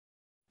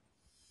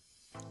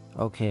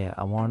Okay,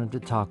 I wanted to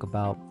talk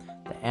about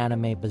the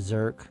anime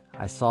Berserk.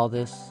 I saw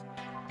this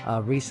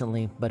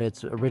recently, but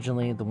it's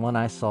originally the one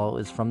I saw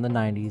is from the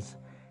 90s,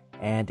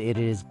 and it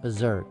is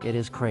Berserk. It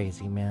is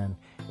crazy, man.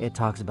 It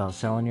talks about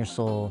selling your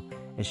soul,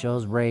 it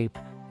shows rape,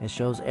 it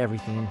shows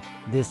everything.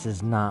 This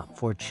is not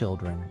for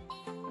children.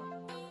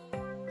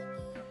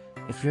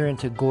 If you're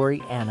into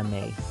gory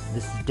anime,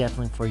 this is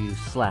definitely for you,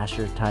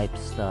 slasher type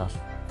stuff.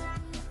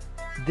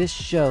 This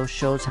show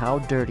shows how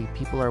dirty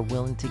people are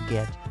willing to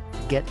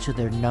get to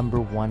their number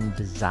one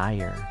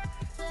desire,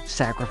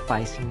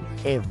 sacrificing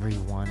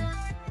everyone.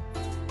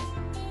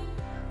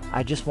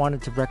 I just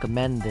wanted to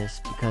recommend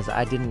this because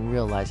I didn't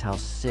realize how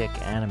sick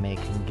anime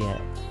can get.